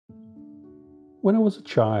When I was a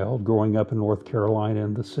child growing up in North Carolina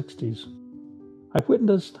in the 60s, I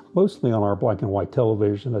witnessed, mostly on our black and white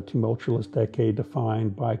television, a tumultuous decade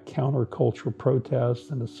defined by countercultural protests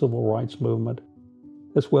and the civil rights movement,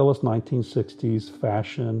 as well as 1960s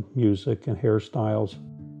fashion, music, and hairstyles.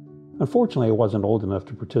 Unfortunately, I wasn't old enough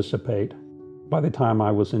to participate. By the time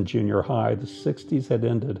I was in junior high, the 60s had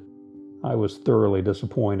ended. I was thoroughly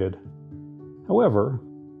disappointed. However,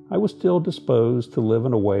 I was still disposed to live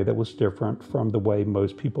in a way that was different from the way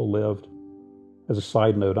most people lived. As a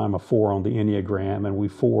side note, I'm a 4 on the Enneagram, and we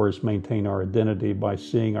 4s maintain our identity by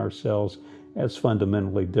seeing ourselves as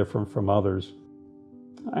fundamentally different from others.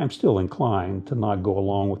 I am still inclined to not go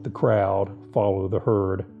along with the crowd, follow the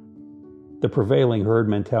herd. The prevailing herd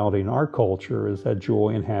mentality in our culture is that joy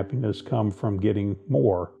and happiness come from getting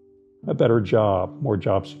more, a better job, more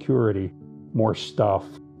job security, more stuff,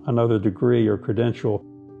 another degree or credential,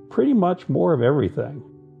 pretty much more of everything.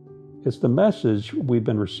 It's the message we've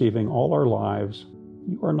been receiving all our lives.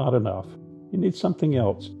 You are not enough. You need something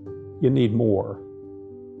else. You need more.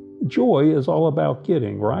 Joy is all about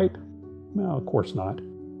getting, right? Well, of course not.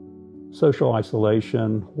 Social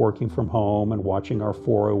isolation, working from home, and watching our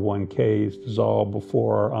 401ks dissolve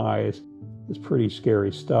before our eyes is pretty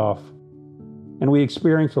scary stuff. And we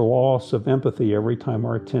experience a loss of empathy every time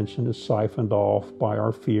our attention is siphoned off by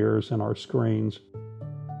our fears and our screens.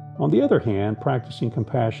 On the other hand, practicing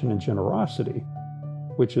compassion and generosity,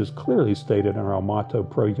 which is clearly stated in our motto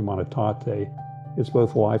Pro Humanitate, is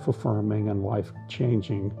both life-affirming and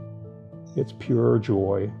life-changing. It's pure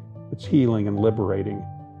joy, it's healing and liberating,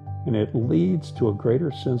 and it leads to a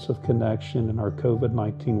greater sense of connection in our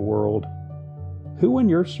COVID-19 world. Who in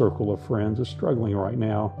your circle of friends is struggling right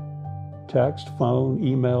now? Text, phone,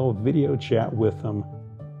 email, video chat with them.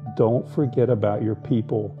 Don't forget about your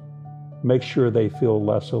people. Make sure they feel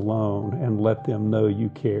less alone and let them know you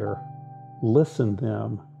care. Listen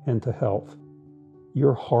them into health.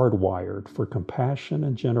 You're hardwired for compassion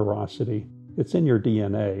and generosity. It's in your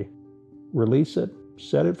DNA. Release it,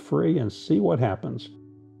 set it free, and see what happens.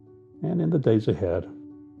 And in the days ahead,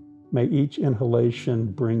 may each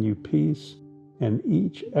inhalation bring you peace and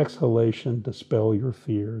each exhalation dispel your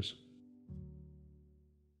fears.